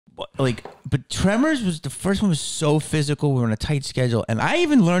like, but Tremors was the first one was so physical. We were on a tight schedule, and I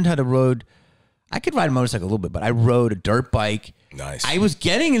even learned how to ride. I could ride a motorcycle a little bit, but I rode a dirt bike. Nice. I was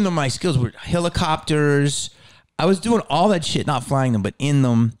getting into my skills with helicopters. I was doing all that shit, not flying them, but in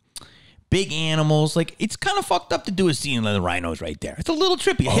them. Big animals, like it's kind of fucked up to do a scene of the rhinos right there. It's a little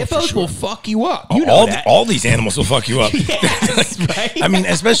trippy. Hippos will fuck you up. You know that. All these animals will fuck you up. Yes, right? I mean,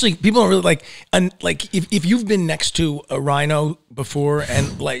 especially people don't really like, and like if you've been next to a rhino before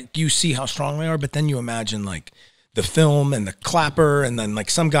and like you see how strong they are, but then you imagine like the film and the clapper and then like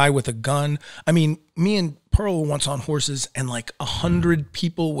some guy with a gun. I mean, me and Pearl were once on horses and like 100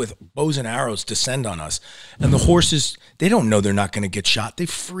 people with bows and arrows descend on us. And the horses, they don't know they're not going to get shot. They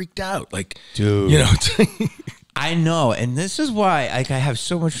freaked out. Like, dude, you know, I know. And this is why I have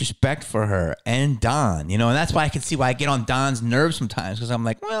so much respect for her and Don, you know, and that's why I can see why I get on Don's nerves sometimes. Cause I'm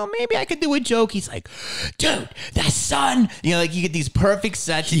like, well, maybe I could do a joke. He's like, dude, that son, you know, like you get these perfect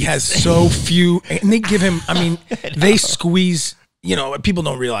sets. He has so few, and they give him, I mean, they squeeze. You know, people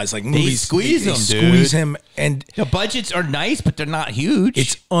don't realize like movies squeeze him, and the budgets are nice, but they're not huge.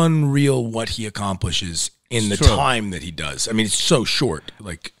 It's unreal what he accomplishes in the time that he does. I mean, it's so short.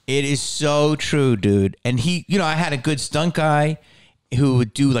 Like it is so true, dude. And he, you know, I had a good stunt guy who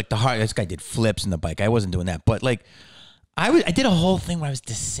would do like the hard. This guy did flips in the bike. I wasn't doing that, but like I did a whole thing where I was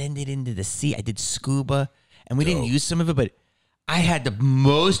descended into the sea. I did scuba, and we didn't use some of it, but I had the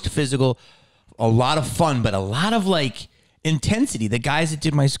most physical, a lot of fun, but a lot of like intensity. The guys that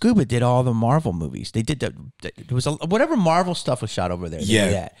did my scuba did all the Marvel movies. They did it was whatever Marvel stuff was shot over there.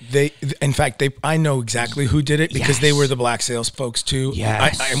 Yeah, in fact, I know exactly who did it because they were the Black Sails folks too.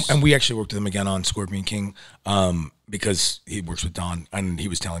 Yes, and we actually worked with them again on Scorpion King. Because he works with Don, and he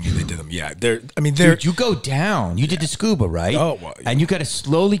was telling me they did them. Yeah, dude, you go down. You did the scuba, right? Oh, well, and you got to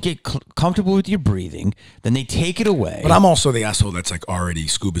slowly get comfortable with your breathing. Then they take it away. But I'm also the asshole that's like already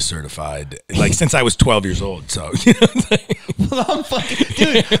scuba certified, like since I was 12 years old. So, well, I'm fucking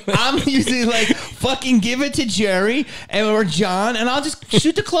dude. I'm usually like fucking give it to Jerry or John, and I'll just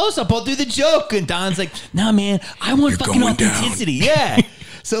shoot the close up. I'll do the joke, and Don's like, "Nah, man, I want fucking authenticity." Yeah.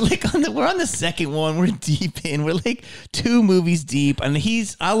 So like we're on the second one, we're deep in, we're like 2 movies deep, and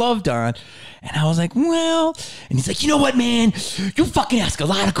I love Don, and I was like, well, and he's like, you know what, man, you fucking ask a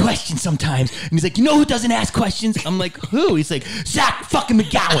lot of questions sometimes, and he's like, you know who doesn't ask questions? I'm like, who? He's like, Zach fucking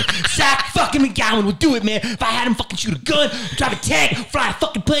McGowan. Zach fucking McGowan will do it, man. If I had him fucking shoot a gun, drive a tank, fly a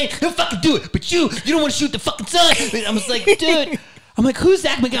fucking plane, he'll fucking do it. But you don't want to shoot the fucking sun. And I was like, dude, I'm like, who's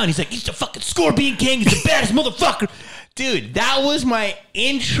Zach McGowan? He's like, he's the fucking Scorpion King. He's the baddest motherfucker. Dude, that was my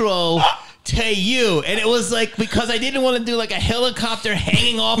intro to you. And it was like, because I didn't want to do like a helicopter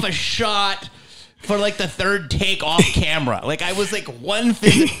hanging off a shot for like the 3rd take off camera. Like I was like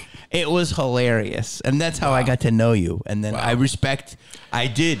it was hilarious. And that's how I got to know you. And then I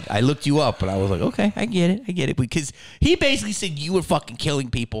looked you up and I was like, okay, I get it. Because he basically said you were fucking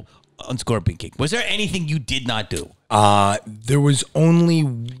killing people on Scorpion King. Was there anything you did not do? There was only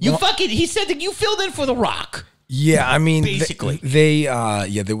he said that you filled in for The Rock. Yeah, I mean, basically,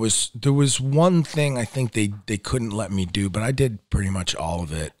 there was one thing I think they couldn't let me do, but I did pretty much all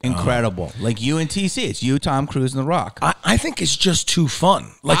of it. Incredible, like you and TC, it's you, Tom Cruise, and The Rock. I think it's just too fun.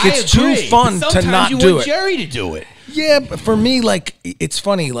 Like it's too fun to not do it. You want Jerry to do it. Yeah, but for me, like it's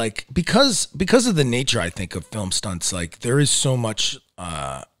funny, like because of the nature, I think, of film stunts. Like there is so much.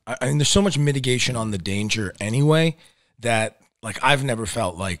 I mean, there's so much mitigation on the danger anyway that like I've never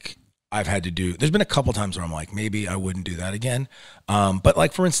felt like I've had to do. There's been a couple times where I'm like, maybe I wouldn't do that again. But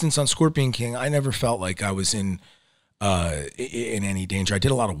like for instance, on Scorpion King, I never felt like I was in any danger. I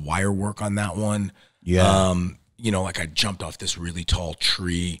did a lot of wire work on that one. Yeah. You know, like I jumped off this really tall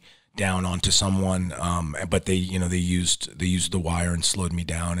tree down onto someone, but they used the wire and slowed me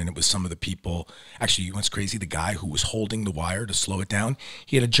down. And it was some of the people. Actually, you know what's crazy? The guy who was holding the wire to slow it down,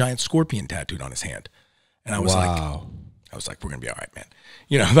 he had a giant scorpion tattooed on his hand, and I was like, we're gonna be all right, man.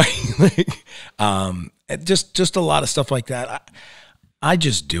 You know, just a lot of stuff like that. I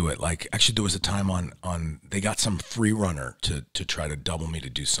just do it. Like, actually, there was a time on they got some free runner to try to double me to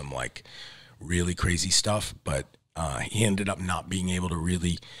do some like really crazy stuff, but he ended up not being able to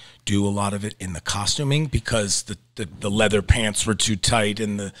really do a lot of it in the costuming because the leather pants were too tight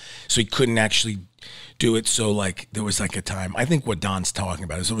so he couldn't actually do it. So like there was like a time, I think what Don's talking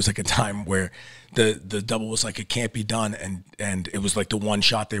about is there was like a time where the double was like, it can't be done, and it was like the one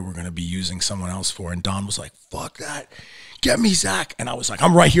shot they were going to be using someone else for, and Don was like, fuck that, get me, Zach. And I was like,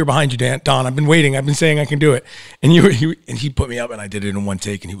 I'm right here behind you, Don. I've been waiting. I've been saying I can do it. And he put me up, and I did it in one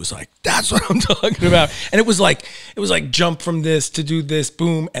take. And he was like, that's what I'm talking about. And it was like jump from this to do this,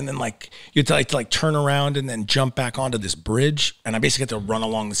 boom, and then like you had to like turn around and then jump back onto this bridge. And I basically had to run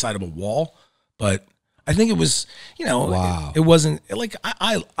along the side of a wall. But I think it was, wow. it wasn't like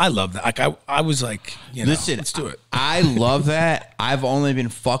I love that. Like I was like, listen, let's do it. I love that. I've only been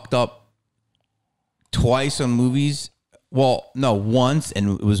fucked up twice on movies. Well, no, once,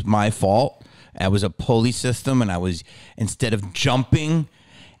 and it was my fault. I was a pulley system, and I was, instead of jumping,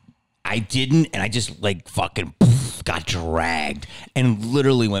 I didn't, and I just like fucking got dragged and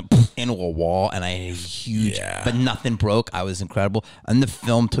literally went into a wall, and I had a huge, but nothing broke. I was incredible. And the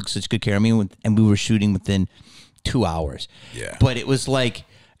film took such good care of me, and we were shooting within 2 hours. Yeah. But it was like,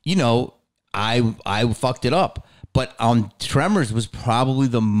 I fucked it up. But Tremors was probably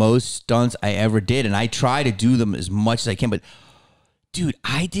the most stunts I ever did, and I try to do them as much as I can. But, dude,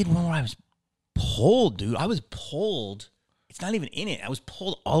 I did one where I was pulled, dude. I was pulled. It's not even in it. I was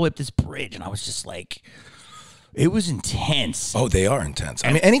pulled all the way up this bridge, and I was just like, it was intense. Oh, they are intense.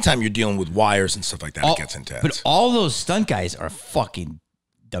 I mean, anytime you're dealing with wires and stuff like that, it gets intense. But all those stunt guys are fucking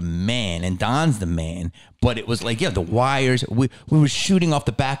the man, and Don's the man. But it was like, the wires. We were shooting off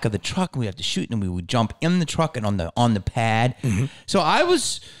the back of the truck, and we have to shoot, and we would jump in the truck and on the pad. Mm-hmm. So I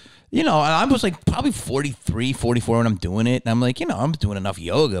was, I was like probably 43, 44 when I'm doing it, and I'm like, I'm doing enough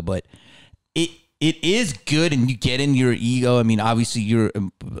yoga, but it is good, and you get in your ego. I mean, obviously you're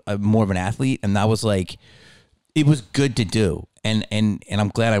more of an athlete, and that was like, it was good to do, and I'm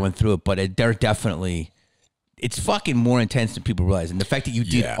glad I went through it. But they're definitely. It's fucking more intense than people realize. And the fact that you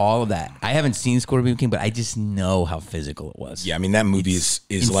did all of that. I haven't seen Scorpion King, but I just know how physical it was. Yeah, I mean, that movie is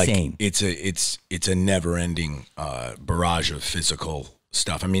insane. Like, it's a never-ending barrage of physical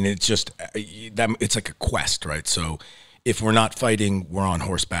stuff. I mean, it's just, it's like a quest, right? So if we're not fighting, we're on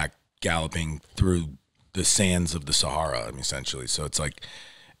horseback galloping through the sands of the Sahara, I mean, essentially. So it's like,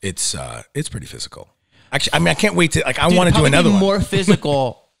 it's pretty physical. Actually, I mean, I can't wait to, like, I want to do another one. More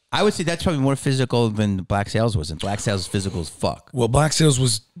physical. I would say that's probably more physical than Black Sails was, and Black Sails is physical as fuck. Well, Black Sails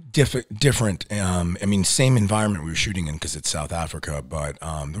was different. I mean, same environment we were shooting in because it's South Africa, but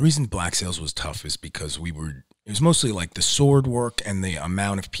the reason Black Sails was tough is because it was mostly like the sword work and the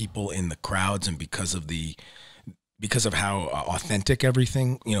amount of people in the crowds, and because of how authentic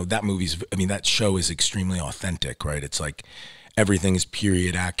everything, that show is extremely authentic, right? It's like everything is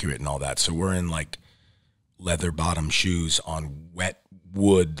period accurate and all that. So we're in like leather bottom shoes on wet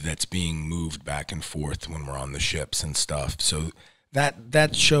wood that's being moved back and forth when we're on the ships and stuff. So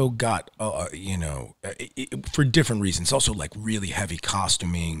that show got for different reasons, also like really heavy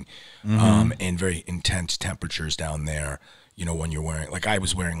costuming, and very intense temperatures down there, when you're wearing, like I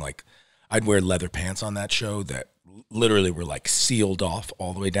was wearing, like I'd wear leather pants on that show that literally were like sealed off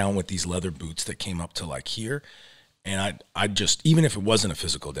all the way down with these leather boots that came up to like here, and I'd just, even if it wasn't a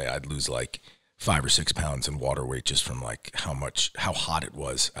physical day, I'd lose like 5 or 6 pounds in water weight just from like how hot it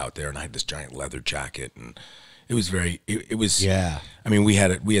was out there. And I had this giant leather jacket, and it was it was, I mean, we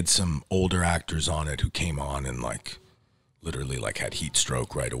had some older actors on it who came on and like literally like had heat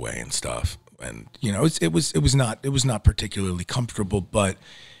stroke right away and stuff. And, it was not particularly comfortable, but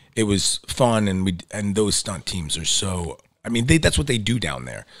it was fun. And those stunt teams are so, I mean, that's what they do down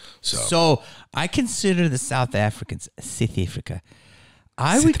there. So I consider the South Africans, South Africa,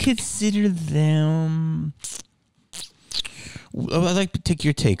 I would consider them. I'd like to take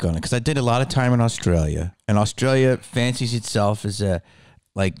your take on it, because I did a lot of time in Australia, and Australia fancies itself as a,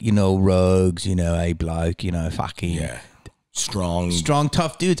 like, rogues, a bloke, fucking strong,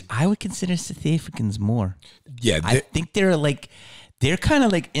 tough dudes. I would consider South Africans more. Yeah, I think they're kind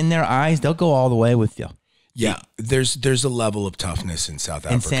of like, in their eyes, they'll go all the way with you. Yeah, there's a level of toughness in South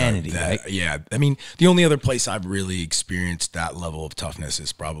Africa. Insanity, right? Yeah, I mean, the only other place I've really experienced that level of toughness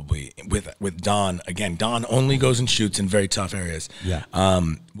is probably with Don. Again, Don only goes and shoots in very tough areas. Yeah,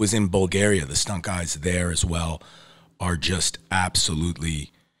 was in Bulgaria. The stunt guys there as well are just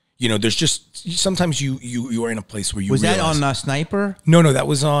absolutely. There's just sometimes you are in a place where you was realize, that on Sniper? No, that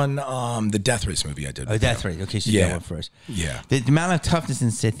was on the Death Race movie I did. Oh, Death Race. Okay, so that one first. Yeah, the amount of toughness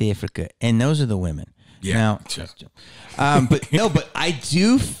in South Africa, and those are the women. Yeah. Now, but I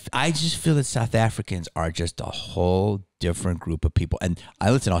just feel that South Africans are just a whole different group of people. And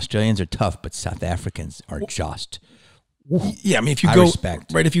listen, Australians are tough, but South Africans are just. Yeah, I mean, if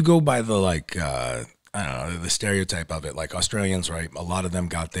you go by the like, I don't know, the stereotype of it, like Australians, right? A lot of them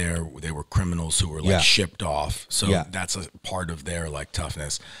got there, they were criminals who were like shipped off. So that's a part of their like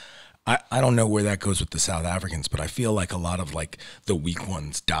toughness. I don't know where that goes with the South Africans, but I feel like a lot of like the weak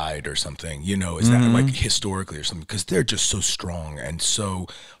ones died or something, you know, is that like historically or something, because they're just so strong and so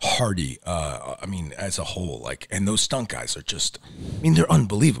hardy. I mean, as a whole, like, and those stunt guys are just, I mean, they're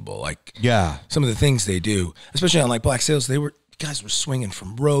unbelievable. Like, yeah, some of the things they do, especially on like Black Sails, guys were swinging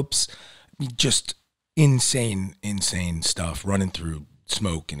from ropes, I mean, just insane stuff, running through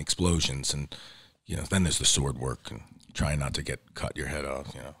smoke and explosions. And, you know, then there's the sword work and trying not to get cut your head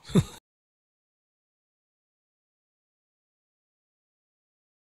off, you know.